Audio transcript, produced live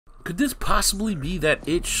Could this possibly be that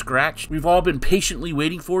itch scratched we've all been patiently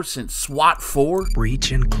waiting for since SWAT 4?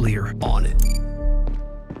 Breach and clear. On it.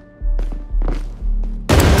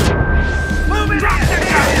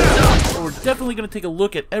 We're definitely going to take a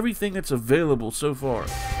look at everything that's available so far.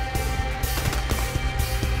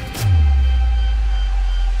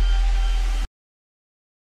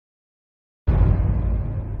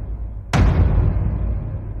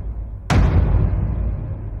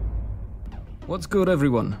 What's good,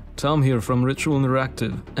 everyone? Tom here from Ritual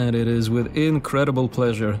Interactive, and it is with incredible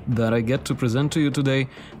pleasure that I get to present to you today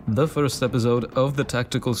the first episode of the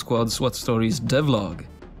Tactical Squad SWAT Stories devlog.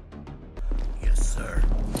 Yes, sir.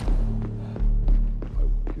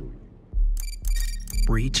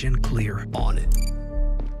 Breach and clear. On it.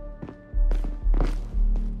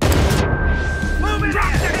 Move it!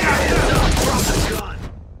 Drop the gun!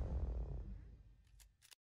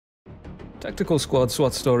 Tactical Squad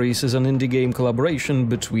SWAT Stories is an indie game collaboration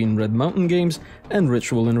between Red Mountain Games and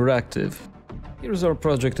Ritual Interactive. Here's our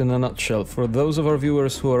project in a nutshell for those of our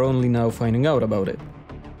viewers who are only now finding out about it.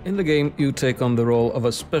 In the game, you take on the role of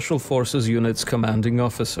a Special Forces unit's commanding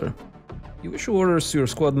officer. You issue orders to your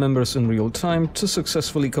squad members in real time to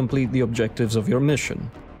successfully complete the objectives of your mission.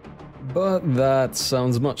 But that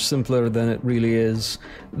sounds much simpler than it really is.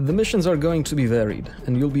 The missions are going to be varied,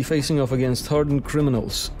 and you'll be facing off against hardened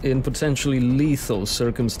criminals in potentially lethal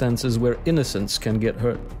circumstances where innocents can get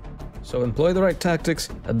hurt. So employ the right tactics,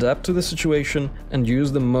 adapt to the situation, and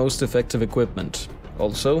use the most effective equipment.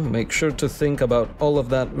 Also, make sure to think about all of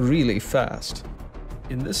that really fast.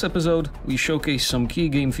 In this episode, we showcase some key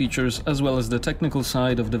game features as well as the technical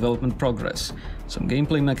side of development progress, some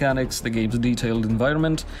gameplay mechanics, the game's detailed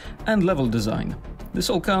environment, and level design. This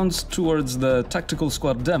all counts towards the Tactical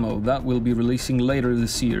Squad demo that we'll be releasing later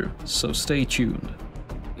this year, so stay tuned.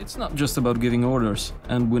 It's not just about giving orders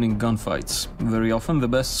and winning gunfights. Very often the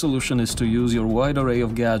best solution is to use your wide array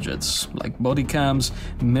of gadgets, like body cams,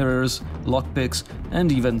 mirrors, lockpicks,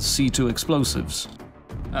 and even C2 explosives.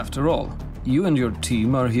 After all, you and your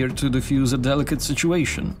team are here to defuse a delicate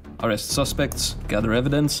situation, arrest suspects, gather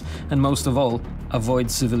evidence, and most of all, avoid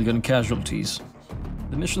civilian casualties.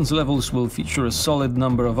 The mission's levels will feature a solid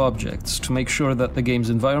number of objects to make sure that the game's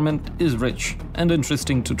environment is rich and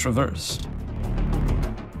interesting to traverse.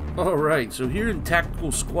 Alright, so here in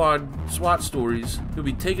Tactical Squad SWAT Stories, you'll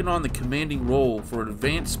be taking on the commanding role for an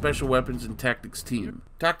advanced special weapons and tactics team.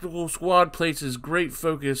 Tactical Squad places great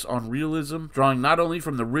focus on realism, drawing not only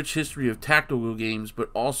from the rich history of tactical games,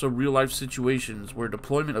 but also real-life situations where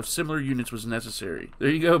deployment of similar units was necessary.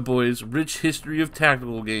 There you go, boys. Rich history of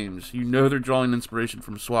tactical games. You know they're drawing inspiration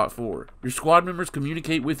from SWAT 4. Your squad members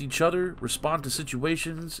communicate with each other, respond to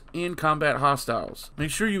situations, and combat hostiles.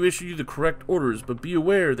 Make sure you issue the correct orders, but be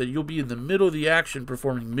aware that you'll be in the middle of the action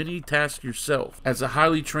performing many tasks yourself. As a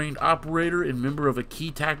highly trained operator and member of a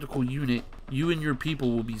key tactical unit, you and your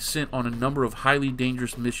people will be sent on a number of highly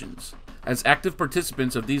dangerous missions. As active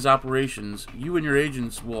participants of these operations, you and your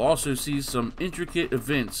agents will also see some intricate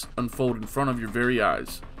events unfold in front of your very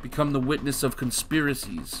eyes. Become the witness of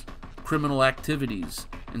conspiracies, criminal activities,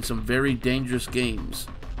 and some very dangerous games.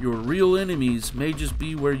 Your real enemies may just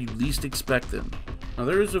be where you least expect them. Now,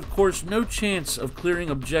 there is of course no chance of clearing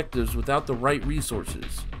objectives without the right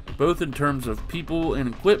resources, both in terms of people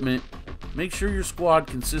and equipment. Make sure your squad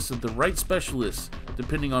consists of the right specialists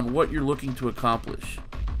depending on what you're looking to accomplish.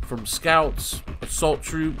 From scouts, assault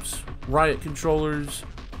troops, riot controllers,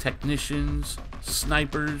 technicians,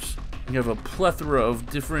 snipers, you have a plethora of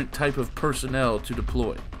different type of personnel to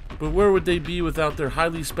deploy. But where would they be without their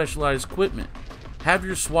highly specialized equipment? Have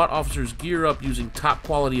your SWAT officers gear up using top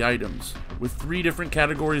quality items, with 3 different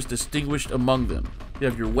categories distinguished among them. You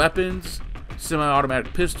have your weapons,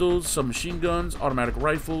 semi-automatic pistols, submachine guns, automatic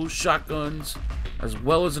rifles, shotguns, as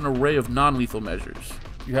well as an array of non-lethal measures.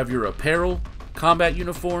 You have your apparel, combat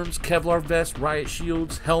uniforms, Kevlar vests, riot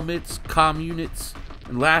shields, helmets, comm units,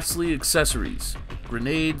 and lastly, accessories.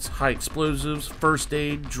 Grenades, high explosives, first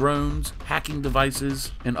aid, drones, hacking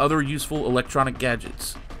devices, and other useful electronic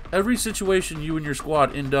gadgets. Every situation you and your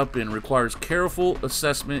squad end up in requires careful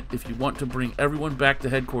assessment if you want to bring everyone back to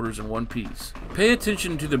headquarters in one piece. Pay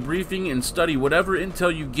attention to the briefing and study whatever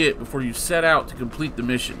intel you get before you set out to complete the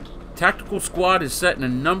mission. Tactical Squad is set in a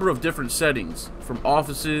number of different settings, from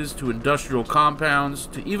offices to industrial compounds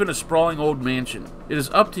to even a sprawling old mansion. It is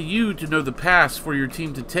up to you to know the paths for your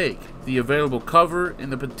team to take, the available cover,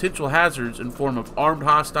 and the potential hazards in form of armed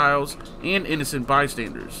hostiles and innocent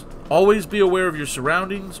bystanders. Always be aware of your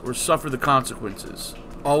surroundings or suffer the consequences.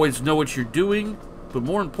 Always know what you're doing, but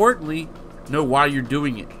more importantly, know why you're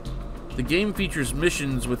doing it. The game features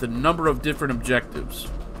missions with a number of different objectives.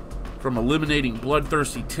 from eliminating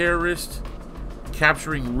bloodthirsty terrorists,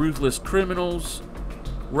 capturing ruthless criminals,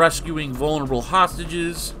 rescuing vulnerable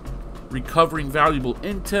hostages, recovering valuable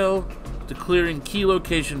intel, to clearing key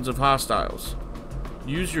locations of hostiles.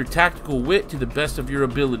 Use your tactical wit to the best of your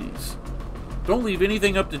abilities. Don't leave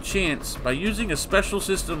anything up to chance by using a special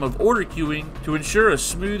system of order queuing to ensure a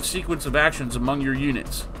smooth sequence of actions among your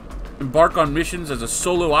units. Embark on missions as a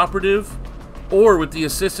solo operative or with the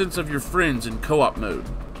assistance of your friends in co-op mode.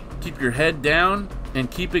 Keep your head down and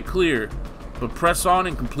keep it clear, but press on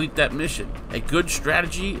and complete that mission. A good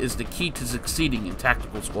strategy is the key to succeeding in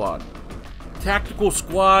Tactical Squad. Tactical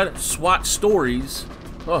Squad SWAT Stories.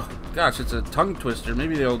 Oh gosh, it's a tongue twister.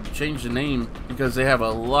 Maybe they'll change the name because they have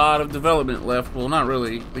a lot of development left. Well, not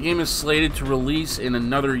really. The game is slated to release in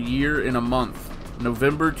another year and a month.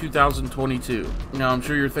 November 2022. Now, I'm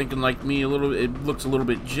sure you're thinking like me, it looks a little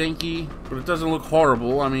bit janky, but it doesn't look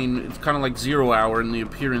horrible. I mean, it's kind of like 0 Hour in the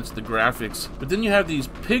appearance, the graphics. But then you have these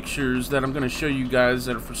pictures that I'm going to show you guys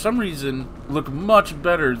that for some reason look much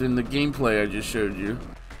better than the gameplay I just showed you.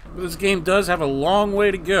 But this game does have a long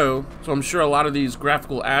way to go, so I'm sure a lot of these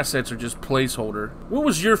graphical assets are just placeholder. What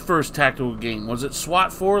was your first tactical game? Was it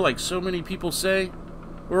SWAT 4 like so many people say?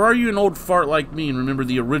 Or are you an old fart like me and remember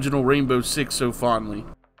the original Rainbow Six so fondly?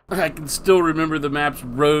 I can still remember the maps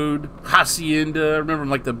Road, Hacienda, I remember them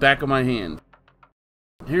like the back of my hand.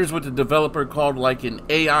 Here's what the developer called like an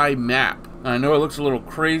AI map. I know it looks a little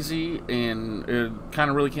crazy and it kind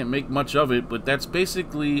of really can't make much of it, but that's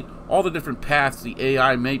basically all the different paths the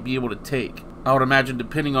AI might be able to take. I would imagine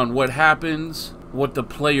depending on what happens, what the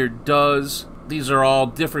player does, these are all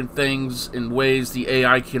different things and ways the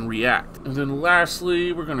AI can react. And then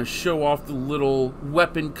lastly, we're going to show off the little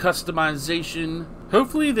weapon customization.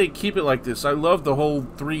 Hopefully they keep it like this. I love the whole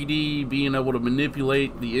 3D, being able to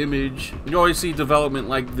manipulate the image. You always see development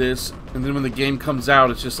like this, and then when the game comes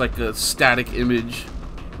out, it's just like a static image.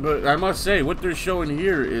 But I must say, what they're showing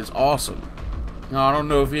here is awesome. Now, I don't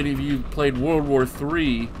know if any of you played World War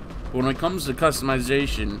III, but when it comes to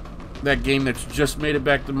customization, that game that's just made it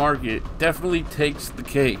back to market definitely takes the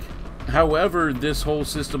cake. However, this whole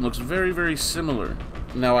system looks very, very similar.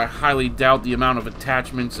 Now, I highly doubt the amount of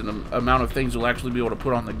attachments and the amount of things you'll actually be able to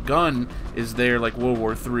put on the gun is there like World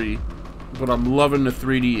War III, but I'm loving the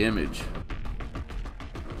 3D image.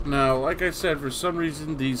 Now, like I said, for some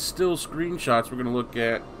reason, these still screenshots we're going to look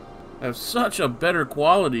at have such a better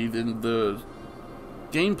quality than the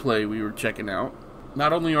gameplay we were checking out.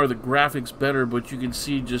 Not only are the graphics better, but you can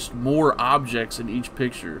see just more objects in each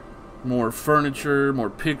picture. More furniture, more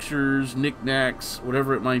pictures, knickknacks,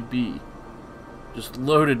 whatever it might be. Just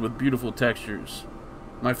loaded with beautiful textures.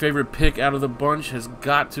 My favorite pick out of the bunch has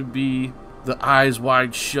got to be the Eyes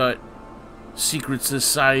Wide Shut Secret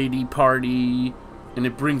Society party. And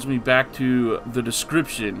it brings me back to the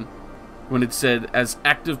description when it said, as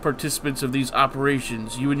active participants of these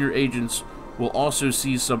operations, you and your agents will also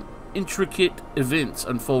see some intricate events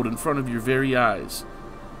unfold in front of your very eyes.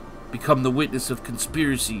 Become the witness of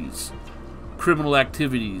conspiracies, criminal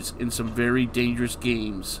activities, and some very dangerous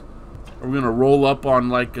games. Are we gonna roll up on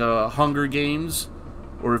like Hunger Games?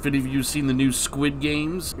 Or if any of you have seen the new Squid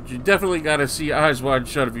Games? But you definitely gotta see Eyes Wide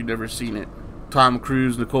Shut if you've never seen it. Tom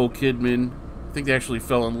Cruise, Nicole Kidman. I think they actually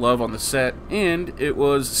fell in love on the set. And it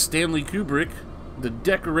was Stanley Kubrick, the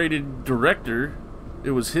decorated director.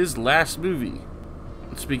 It was his last movie.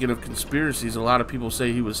 Speaking of conspiracies, a lot of people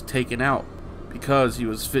say he was taken out because he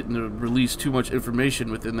was fitting to release too much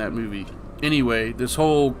information within that movie. Anyway, this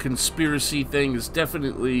whole conspiracy thing is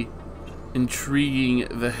definitely intriguing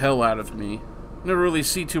the hell out of me. Never really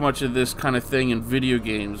see too much of this kind of thing in video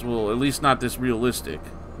games. Well, at least not this realistic.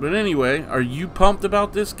 But anyway, are you pumped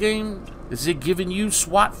about this game? Is it giving you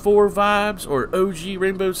SWAT 4 vibes or OG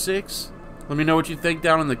Rainbow Six? Let me know what you think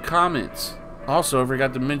down in the comments. Also, I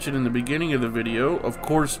forgot to mention in the beginning of the video, of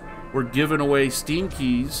course, we're giving away Steam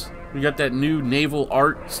keys. We got that new Naval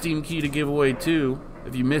Art Steam key to give away too.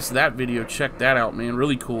 If you missed that video, check that out, man.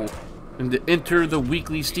 Really cool. And to enter the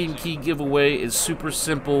weekly Steam key giveaway is super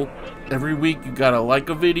simple. Every week, you gotta like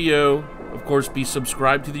a video. Of course, be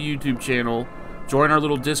subscribed to the YouTube channel. Join our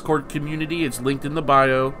little Discord community. It's linked in the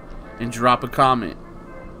bio. And drop a comment.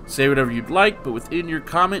 Say whatever you'd like, but within your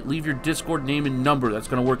comment, leave your Discord name and number. That's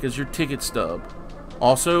going to work as your ticket stub.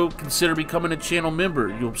 Also, consider becoming a channel member.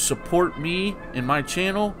 You'll support me and my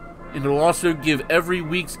channel, and it'll also give every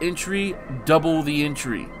week's entry double the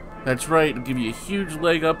entry. That's right, it'll give you a huge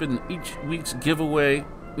leg up in each week's giveaway,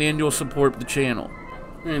 and you'll support the channel.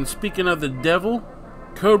 And speaking of the devil,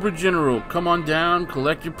 Cobra General, come on down,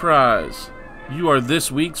 collect your prize. You are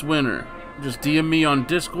this week's winner. Just DM me on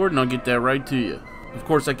Discord and I'll get that right to you. Of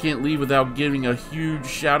course, I can't leave without giving a huge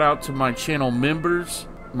shout out to my channel members,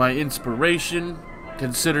 my inspiration.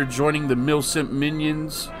 Consider joining the Mil-Simp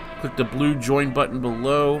Minions. Click the blue join button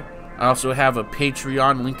below. I also have a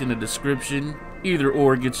Patreon linked in the description. Either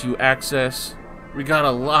or gets you access. We got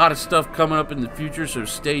a lot of stuff coming up in the future, so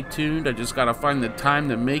stay tuned. I just gotta find the time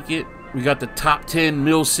to make it. We got the top 10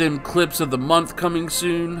 Mil-Sim clips of the month coming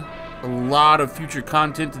soon. A lot of future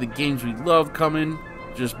content to the games we love coming.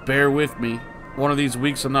 Just bear with me. One of these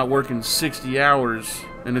weeks I'm not working 60 hours,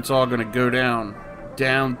 and it's all gonna go down.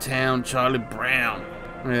 Downtown Charlie Brown.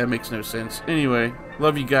 I mean, that makes no sense. Anyway,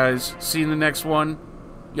 love you guys. See you in the next one.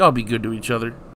 Y'all be good to each other.